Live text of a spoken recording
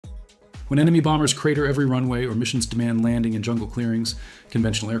When enemy bombers crater every runway or missions demand landing in jungle clearings,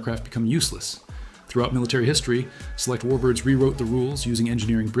 conventional aircraft become useless. Throughout military history, select warbirds rewrote the rules using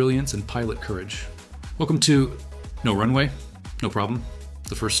engineering brilliance and pilot courage. Welcome to... No runway? No problem.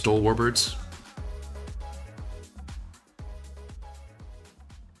 The first Stol Warbirds.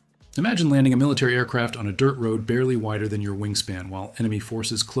 Imagine landing a military aircraft on a dirt road barely wider than your wingspan while enemy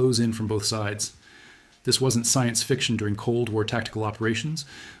forces close in from both sides. This wasn't science fiction during Cold War tactical operations,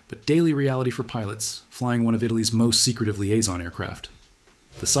 but daily reality for pilots flying one of Italy's most secretive liaison aircraft.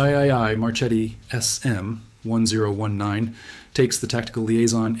 The SIAI-Marchetti SM.1019 takes the tactical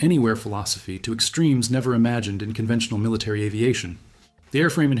liaison anywhere philosophy to extremes never imagined in conventional military aviation. The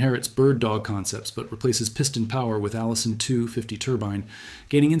airframe inherits bird dog concepts but replaces piston power with Allison 250 turbine,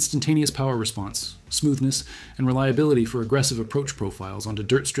 gaining instantaneous power response, smoothness, and reliability for aggressive approach profiles onto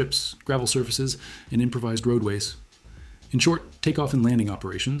dirt strips, gravel surfaces, and improvised roadways. In short, takeoff and landing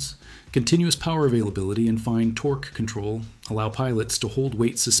operations, continuous power availability and fine torque control allow pilots to hold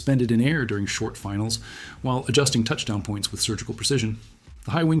weight suspended in air during short finals while adjusting touchdown points with surgical precision.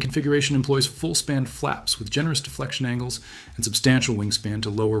 The high wing configuration employs full-span flaps with generous deflection angles and substantial wingspan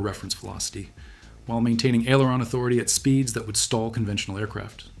to lower reference velocity, while maintaining aileron authority at speeds that would stall conventional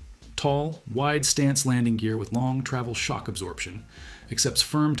aircraft. Tall, wide stance landing gear with long travel shock absorption accepts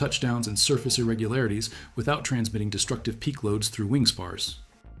firm touchdowns and surface irregularities without transmitting destructive peak loads through wing spars.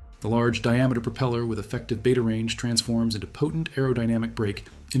 The large diameter propeller with effective beta range transforms into potent aerodynamic brake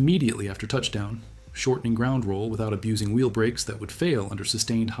immediately after touchdown, shortening ground roll without abusing wheel brakes that would fail under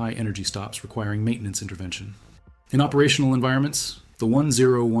sustained high energy stops requiring maintenance intervention. In operational environments, the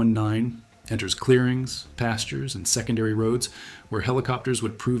 1019 enters clearings, pastures, and secondary roads where helicopters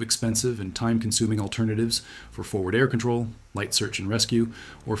would prove expensive and time-consuming alternatives for forward air control, light search and rescue,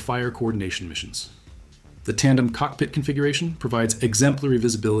 or fire coordination missions. The tandem cockpit configuration provides exemplary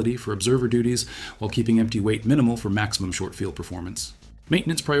visibility for observer duties while keeping empty weight minimal for maximum short field performance.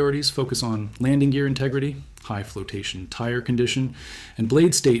 Maintenance priorities focus on landing gear integrity, high flotation tire condition, and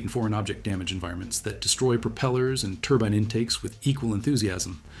blade state in foreign object damage environments that destroy propellers and turbine intakes with equal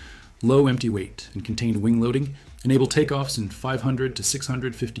enthusiasm. Low empty weight and contained wing loading enable takeoffs in 500 to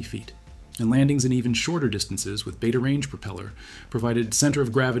 650 feet, and landings in even shorter distances with beta range propeller, provided center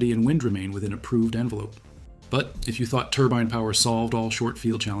of gravity and wind remain within approved envelope. But if you thought turbine power solved all short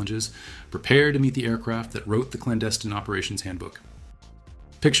field challenges, prepare to meet the aircraft that wrote the clandestine operations handbook.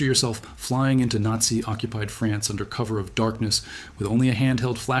 Picture yourself flying into Nazi-occupied France under cover of darkness with only a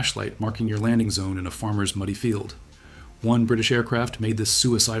handheld flashlight marking your landing zone in a farmer's muddy field. One British aircraft made this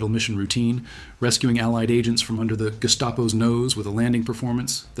suicidal mission routine, rescuing Allied agents from under the Gestapo's nose with a landing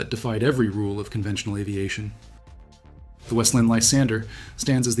performance that defied every rule of conventional aviation. The Westland Lysander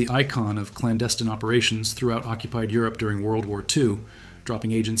stands as the icon of clandestine operations throughout occupied Europe during World War II,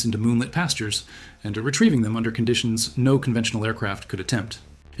 dropping agents into moonlit pastures and retrieving them under conditions no conventional aircraft could attempt.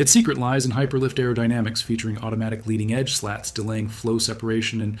 Its secret lies in hyperlift aerodynamics featuring automatic leading edge slats delaying flow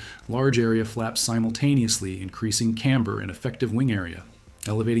separation and large area flaps simultaneously, increasing camber and effective wing area,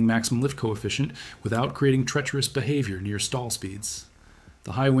 elevating maximum lift coefficient without creating treacherous behavior near stall speeds.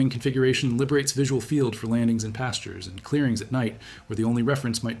 The high wing configuration liberates visual field for landings in pastures and clearings at night where the only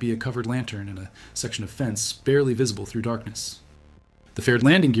reference might be a covered lantern and a section of fence barely visible through darkness. The faired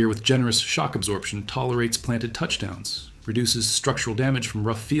landing gear with generous shock absorption tolerates planted touchdowns, reduces structural damage from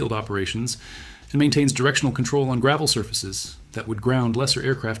rough field operations, and maintains directional control on gravel surfaces that would ground lesser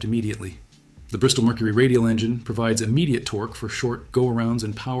aircraft immediately. The Bristol Mercury radial engine provides immediate torque for short go-arounds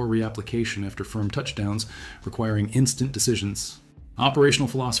and power reapplication after firm touchdowns, requiring instant decisions. Operational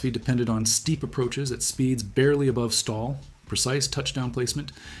philosophy depended on steep approaches at speeds barely above stall, precise touchdown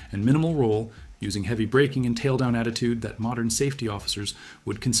placement, and minimal roll, using heavy braking and tail-down attitude that modern safety officers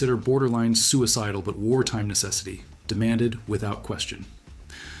would consider borderline suicidal but wartime necessity, demanded without question.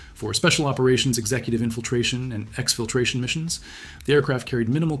 For special operations, executive infiltration, and exfiltration missions, the aircraft carried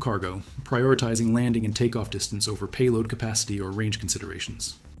minimal cargo, prioritizing landing and takeoff distance over payload capacity or range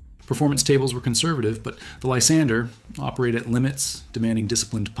considerations. Performance tables were conservative, but the Lysander operated at limits, demanding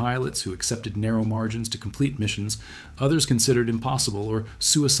disciplined pilots who accepted narrow margins to complete missions others considered impossible or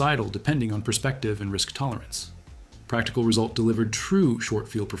suicidal depending on perspective and risk tolerance. Practical result delivered true short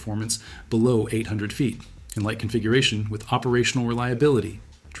field performance below 800 feet, in light configuration with operational reliability,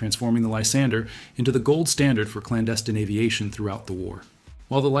 transforming the Lysander into the gold standard for clandestine aviation throughout the war.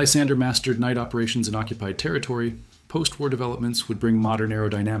 While the Lysander mastered night operations in occupied territory, post-war developments would bring modern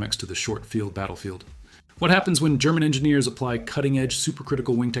aerodynamics to the short-field battlefield. What happens when German engineers apply cutting-edge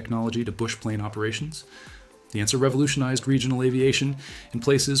supercritical wing technology to bush plane operations? The answer revolutionized regional aviation in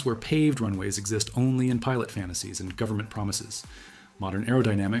places where paved runways exist only in pilot fantasies and government promises. Modern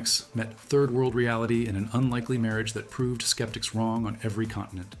aerodynamics met third world reality in an unlikely marriage that proved skeptics wrong on every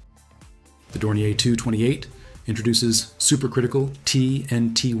continent. The Dornier 228 introduces supercritical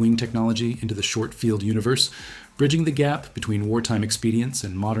T&T wing technology into the short field universe, bridging the gap between wartime expedients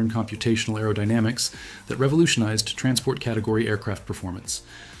and modern computational aerodynamics that revolutionized transport category aircraft performance.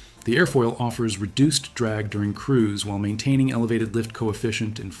 The airfoil offers reduced drag during cruise while maintaining elevated lift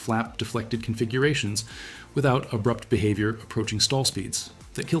coefficient in flap-deflected configurations without abrupt behavior approaching stall speeds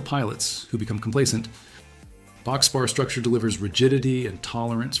that kill pilots who become complacent. Boxspar structure delivers rigidity and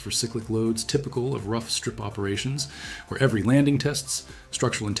tolerance for cyclic loads typical of rough strip operations, where every landing tests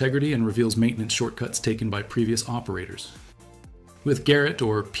structural integrity and reveals maintenance shortcuts taken by previous operators. With Garrett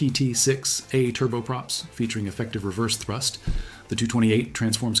or PT6A turboprops featuring effective reverse thrust, the 228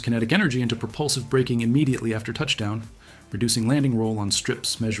 transforms kinetic energy into propulsive braking immediately after touchdown, reducing landing roll on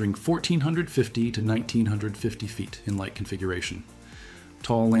strips measuring 1,450 to 1,950 feet in light configuration.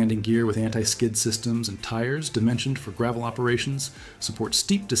 Tall landing gear with anti-skid systems and tires dimensioned for gravel operations support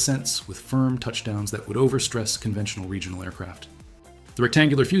steep descents with firm touchdowns that would overstress conventional regional aircraft. The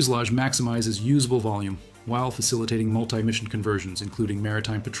rectangular fuselage maximizes usable volume while facilitating multi-mission conversions, including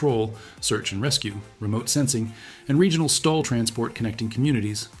maritime patrol, search and rescue, remote sensing, and regional stall transport connecting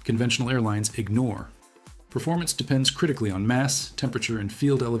communities conventional airlines ignore. Performance depends critically on mass, temperature, and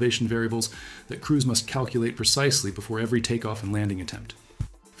field elevation variables that crews must calculate precisely before every takeoff and landing attempt.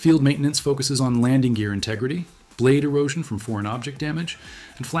 Field maintenance focuses on landing gear integrity, blade erosion from foreign object damage,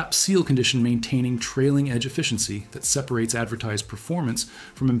 and flap seal condition maintaining trailing edge efficiency that separates advertised performance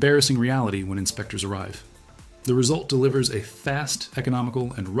from embarrassing reality when inspectors arrive. The result delivers a fast,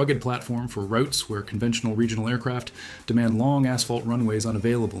 economical, and rugged platform for routes where conventional regional aircraft demand long asphalt runways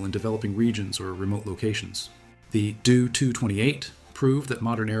unavailable in developing regions or remote locations. The DO 228 proved that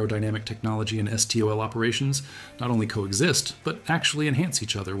modern aerodynamic technology and STOL operations not only coexist, but actually enhance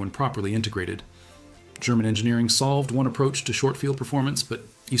each other when properly integrated. German engineering solved one approach to short field performance, but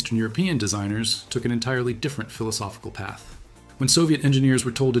Eastern European designers took an entirely different philosophical path. When Soviet engineers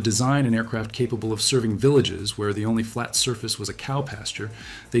were told to design an aircraft capable of serving villages where the only flat surface was a cow pasture,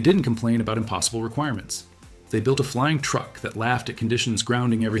 they didn't complain about impossible requirements. They built a flying truck that laughed at conditions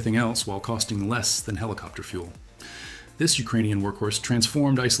grounding everything else while costing less than helicopter fuel. This Ukrainian workhorse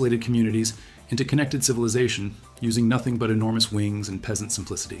transformed isolated communities into connected civilization using nothing but enormous wings and peasant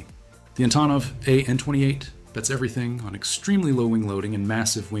simplicity. The Antonov An-28 bets everything on extremely low wing loading and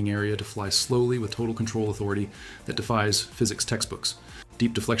massive wing area to fly slowly with total control authority that defies physics textbooks.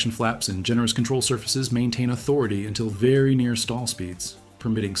 Deep deflection flaps and generous control surfaces maintain authority until very near stall speeds,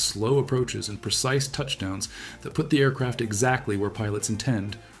 permitting slow approaches and precise touchdowns that put the aircraft exactly where pilots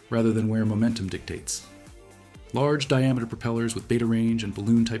intend rather than where momentum dictates. Large diameter propellers with beta range and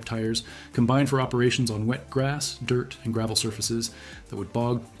balloon-type tires combine for operations on wet grass, dirt, and gravel surfaces that would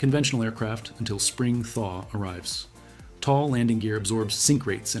bog conventional aircraft until spring thaw arrives. Tall landing gear absorbs sink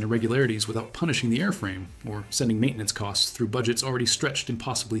rates and irregularities without punishing the airframe or sending maintenance costs through budgets already stretched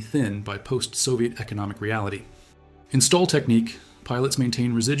impossibly thin by post-Soviet economic reality. In stall technique, pilots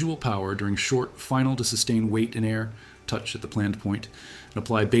maintain residual power during short, final to sustain weight in air, touch at the planned point, and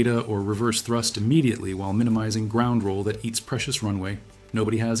apply beta or reverse thrust immediately while minimizing ground roll that eats precious runway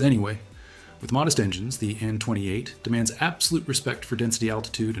nobody has anyway. With modest engines, the An-28 demands absolute respect for density,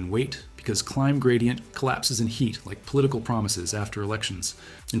 altitude, and weight because climb gradient collapses in heat like political promises after elections.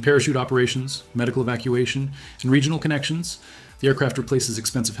 In parachute operations, medical evacuation, and regional connections, the aircraft replaces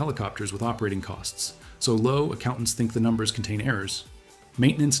expensive helicopters with operating costs. So low, accountants think the numbers contain errors.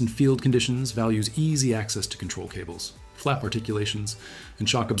 Maintenance in field conditions values easy access to control cables, flap articulations, and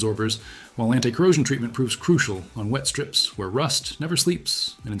shock absorbers, while anti-corrosion treatment proves crucial on wet strips where rust never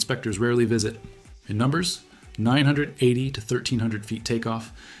sleeps and inspectors rarely visit. In numbers, 980 to 1,300 feet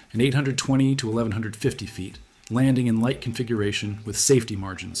takeoff and 820 to 1,150 feet, landing in light configuration with safety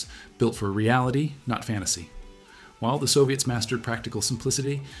margins, built for reality, not fantasy. While the Soviets mastered practical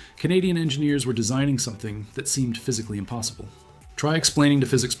simplicity, Canadian engineers were designing something that seemed physically impossible. Try explaining to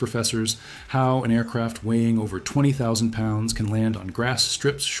physics professors how an aircraft weighing over 20,000 pounds can land on grass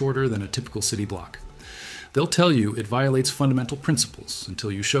strips shorter than a typical city block. They'll tell you it violates fundamental principles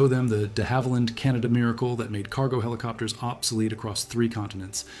until you show them the de Havilland Canada miracle that made cargo helicopters obsolete across 3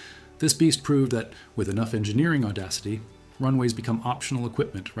 continents. This beast proved that, with enough engineering audacity, runways become optional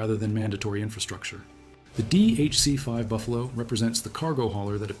equipment rather than mandatory infrastructure. The DHC-5 Buffalo represents the cargo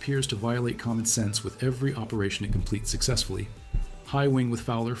hauler that appears to violate common sense with every operation it completes successfully. High wing with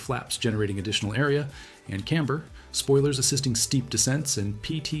Fowler flaps generating additional area, and camber, spoilers assisting steep descents, and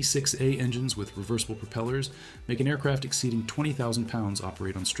PT6A engines with reversible propellers make an aircraft exceeding 20,000 pounds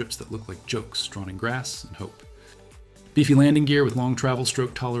operate on strips that look like jokes drawn in grass and hope. Beefy landing gear with long travel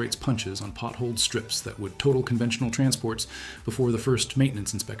stroke tolerates punches on potholed strips that would total conventional transports before the first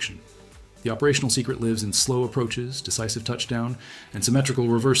maintenance inspection. The operational secret lives in slow approaches, decisive touchdown, and symmetrical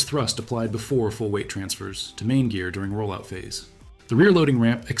reverse thrust applied before full weight transfers to main gear during rollout phase. The rear loading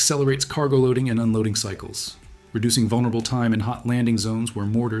ramp accelerates cargo loading and unloading cycles, reducing vulnerable time in hot landing zones where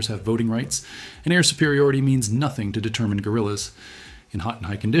mortars have voting rights, and air superiority means nothing to determined guerrillas. In hot and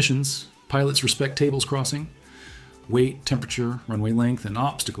high conditions, pilots respect tables crossing, weight, temperature, runway length, and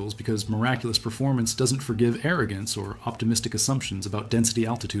obstacles because miraculous performance doesn't forgive arrogance or optimistic assumptions about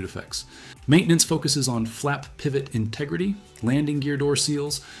density-altitude effects. Maintenance focuses on flap pivot integrity, landing gear door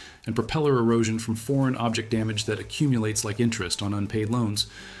seals, and propeller erosion from foreign object damage that accumulates like interest on unpaid loans.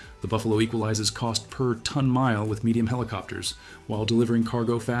 The Buffalo equalizes cost per ton-mile with medium helicopters, while delivering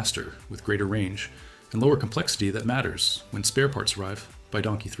cargo faster, with greater range, and lower complexity that matters when spare parts arrive by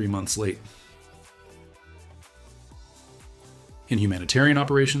donkey 3 months late. In humanitarian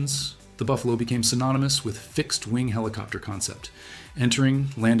operations, the Buffalo became synonymous with fixed-wing helicopter concept, entering,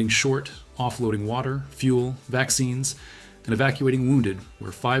 landing short, offloading water, fuel, vaccines, and evacuating wounded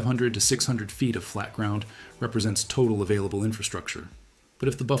where 500 to 600 feet of flat ground represents total available infrastructure. But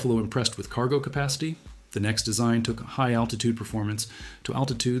if the Buffalo impressed with cargo capacity, the next design took high-altitude performance to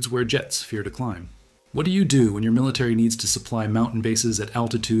altitudes where jets fear to climb. What do you do when your military needs to supply mountain bases at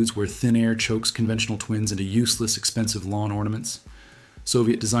altitudes where thin air chokes conventional twins into useless, expensive lawn ornaments?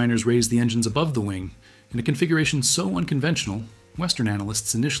 Soviet designers raised the engines above the wing in a configuration so unconventional, Western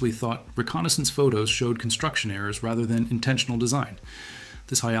analysts initially thought reconnaissance photos showed construction errors rather than intentional design.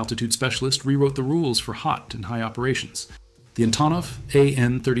 This high-altitude specialist rewrote the rules for hot and high operations. The Antonov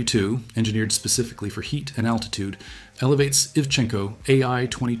An-32, engineered specifically for heat and altitude, elevates Ivchenko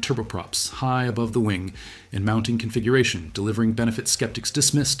AI-20 turboprops high above the wing in mounting configuration, delivering benefit skeptics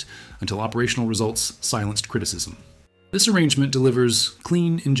dismissed until operational results silenced criticism. This arrangement delivers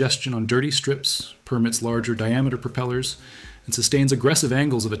clean ingestion on dirty strips, permits larger diameter propellers, and sustains aggressive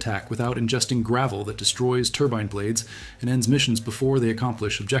angles of attack without ingesting gravel that destroys turbine blades and ends missions before they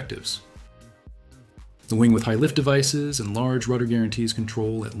accomplish objectives. The wing with high lift devices and large rudder guarantees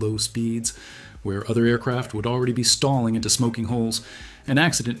control at low speeds, where other aircraft would already be stalling into smoking holes, and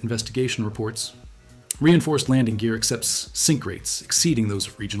accident investigation reports. Reinforced landing gear accepts sink rates exceeding those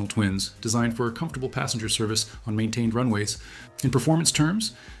of regional twins, designed for comfortable passenger service on maintained runways. In performance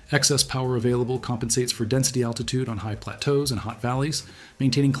terms, excess power available compensates for density altitude on high plateaus and hot valleys,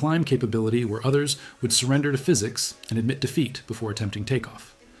 maintaining climb capability where others would surrender to physics and admit defeat before attempting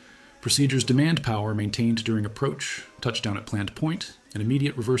takeoff. Procedures demand power maintained during approach, touchdown at planned point, and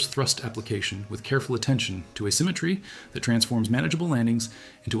immediate reverse thrust application with careful attention to asymmetry that transforms manageable landings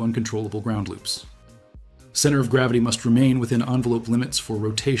into uncontrollable ground loops. Center of gravity must remain within envelope limits for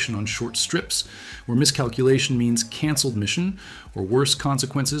rotation on short strips, where miscalculation means canceled mission or worse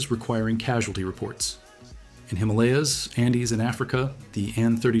consequences requiring casualty reports. In Himalayas, Andes, and Africa, the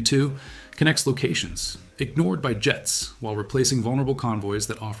An-32 connects locations, ignored by jets, while replacing vulnerable convoys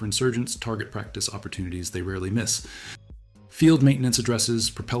that offer insurgents target practice opportunities they rarely miss. Field maintenance addresses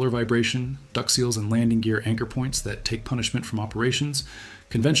propeller vibration, duct seals and landing gear anchor points that take punishment from operations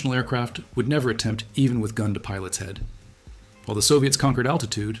conventional aircraft would never attempt even with gun to pilot's head. While the Soviets conquered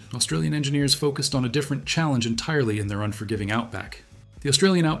altitude, Australian engineers focused on a different challenge entirely in their unforgiving outback. The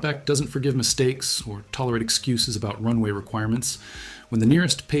Australian outback doesn't forgive mistakes or tolerate excuses about runway requirements when the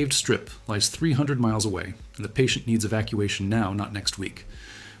nearest paved strip lies 300 miles away and the patient needs evacuation now, not next week.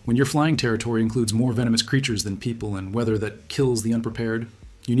 When your flying territory includes more venomous creatures than people and weather that kills the unprepared,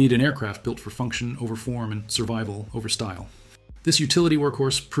 you need an aircraft built for function over form and survival over style. This utility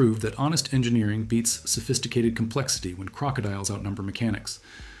workhorse proved that honest engineering beats sophisticated complexity when crocodiles outnumber mechanics.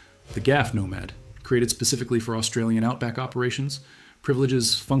 The GAF Nomad, created specifically for Australian outback operations,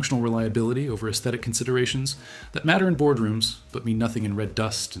 privileges functional reliability over aesthetic considerations that matter in boardrooms but mean nothing in red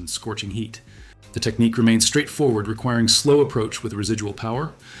dust and scorching heat. The technique remains straightforward, requiring slow approach with residual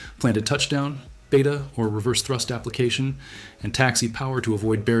power, planted touchdown, beta or reverse thrust application, and taxi power to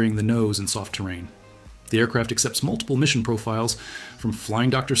avoid burying the nose in soft terrain. The aircraft accepts multiple mission profiles, from flying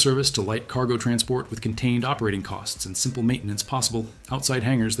doctor service to light cargo transport with contained operating costs and simple maintenance possible outside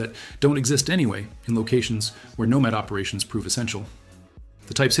hangars that don't exist anyway in locations where Nomad operations prove essential.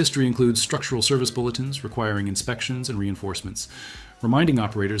 The type's history includes structural service bulletins requiring inspections and reinforcements, reminding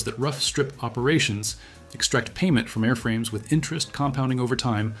operators that rough strip operations extract payment from airframes with interest compounding over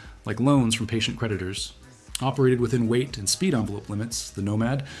time like loans from patient creditors. Operated within weight and speed envelope limits, the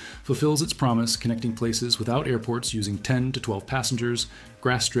Nomad fulfills its promise connecting places without airports using 10 to 12 passengers,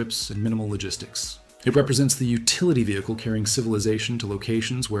 grass strips, and minimal logistics. It represents the utility vehicle carrying civilization to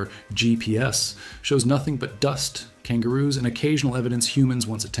locations where GPS shows nothing but dust, kangaroos, and occasional evidence humans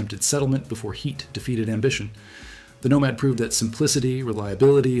once attempted settlement before heat defeated ambition. The Nomad proved that simplicity,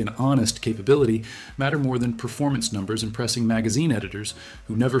 reliability, and honest capability matter more than performance numbers impressing magazine editors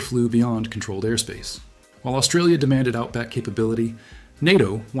who never flew beyond controlled airspace. While Australia demanded outback capability,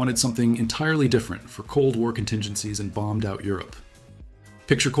 NATO wanted something entirely different for Cold War contingencies and bombed out Europe.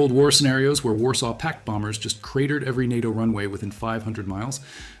 Picture Cold War scenarios where Warsaw Pact bombers just cratered every NATO runway within 500 miles,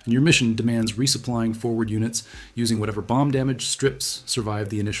 and your mission demands resupplying forward units using whatever bomb-damaged strips survived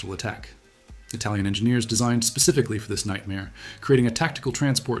the initial attack. Italian engineers designed specifically for this nightmare, creating a tactical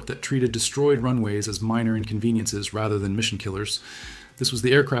transport that treated destroyed runways as minor inconveniences rather than mission killers. This was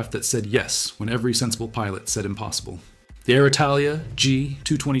the aircraft that said yes when every sensible pilot said impossible. The Aeritalia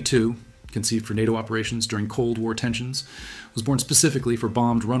G.222, conceived for NATO operations during Cold War tensions, was born specifically for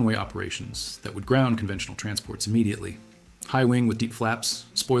bombed runway operations that would ground conventional transports immediately. High wing with deep flaps,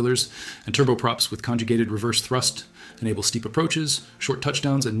 spoilers, and turboprops with conjugated reverse thrust enable steep approaches, short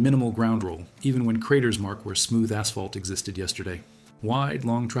touchdowns, and minimal ground roll, even when craters mark where smooth asphalt existed yesterday. Wide,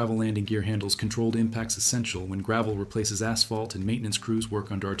 long travel landing gear handles controlled impacts essential when gravel replaces asphalt and maintenance crews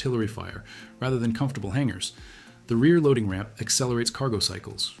work under artillery fire, rather than comfortable hangars. The rear loading ramp accelerates cargo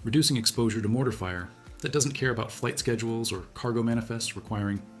cycles, reducing exposure to mortar fire that doesn't care about flight schedules or cargo manifests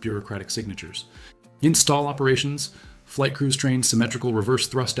requiring bureaucratic signatures. In stall operations, flight crews train symmetrical reverse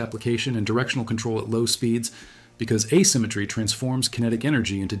thrust application and directional control at low speeds because asymmetry transforms kinetic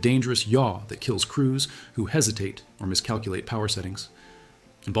energy into dangerous yaw that kills crews who hesitate or miscalculate power settings.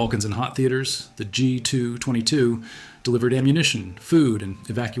 In Balkans and hot theaters, the G.222 delivered ammunition, food, and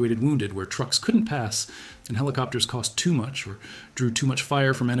evacuated wounded where trucks couldn't pass and helicopters cost too much or drew too much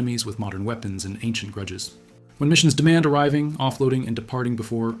fire from enemies with modern weapons and ancient grudges. When missions demand arriving, offloading, and departing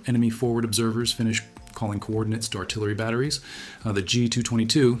before enemy forward observers finish calling coordinates to artillery batteries, the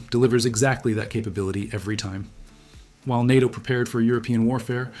G.222 delivers exactly that capability every time. While NATO prepared for European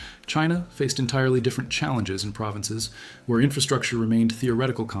warfare, China faced entirely different challenges in provinces where infrastructure remained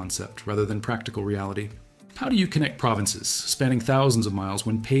theoretical concept rather than practical reality. How do you connect provinces, spanning thousands of miles,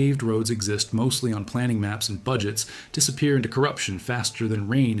 when paved roads exist mostly on planning maps and budgets disappear into corruption faster than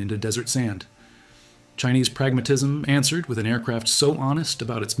rain into desert sand? Chinese pragmatism answered with an aircraft so honest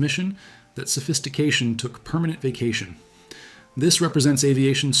about its mission that sophistication took permanent vacation. This represents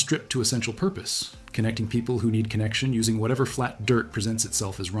aviation stripped to essential purpose, connecting people who need connection using whatever flat dirt presents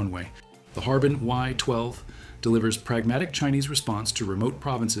itself as runway. The Harbin Y-12 delivers pragmatic Chinese response to remote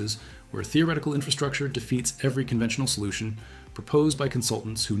provinces where theoretical infrastructure defeats every conventional solution proposed by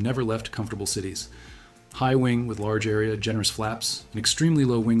consultants who never left comfortable cities. High wing with large area, generous flaps, and extremely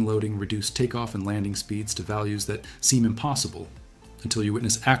low wing loading reduce takeoff and landing speeds to values that seem impossible until you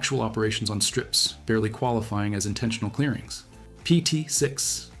witness actual operations on strips, barely qualifying as intentional clearings.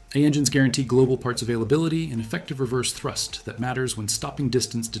 PT-6. A-engines guarantee global parts availability and effective reverse thrust that matters when stopping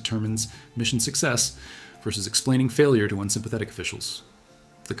distance determines mission success versus explaining failure to unsympathetic officials.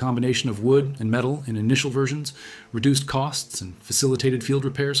 The combination of wood and metal in initial versions reduced costs and facilitated field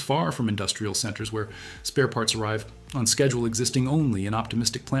repairs far from industrial centers where spare parts arrive on schedule existing only in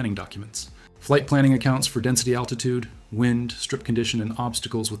optimistic planning documents. Flight planning accounts for density altitude, wind, strip condition, and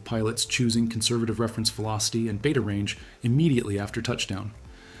obstacles with pilots choosing conservative reference velocity and beta range immediately after touchdown.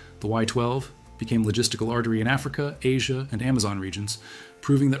 The Y-12 became logistical artery in Africa, Asia, and Amazon regions,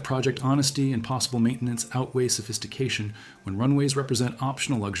 proving that project honesty and possible maintenance outweigh sophistication when runways represent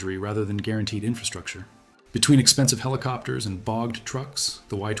optional luxury rather than guaranteed infrastructure. Between expensive helicopters and bogged trucks,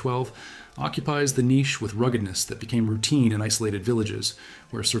 the Y-12 occupies the niche with ruggedness that became routine in isolated villages,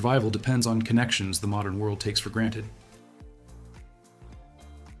 where survival depends on connections the modern world takes for granted.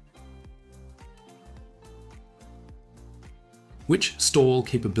 Which Stol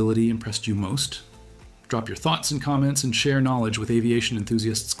capability impressed you most? Drop your thoughts and comments and share knowledge with aviation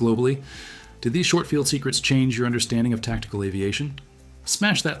enthusiasts globally. Did these short field secrets change your understanding of tactical aviation?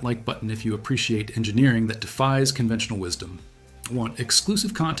 Smash that like button if you appreciate engineering that defies conventional wisdom. Want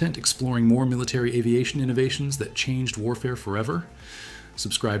exclusive content exploring more military aviation innovations that changed warfare forever?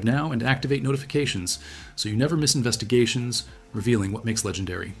 Subscribe now and activate notifications so you never miss investigations revealing what makes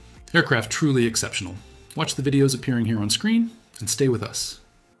legendary. Aircraft truly exceptional. Watch the videos appearing here on screen and stay with us.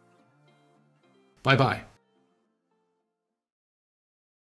 Bye-bye.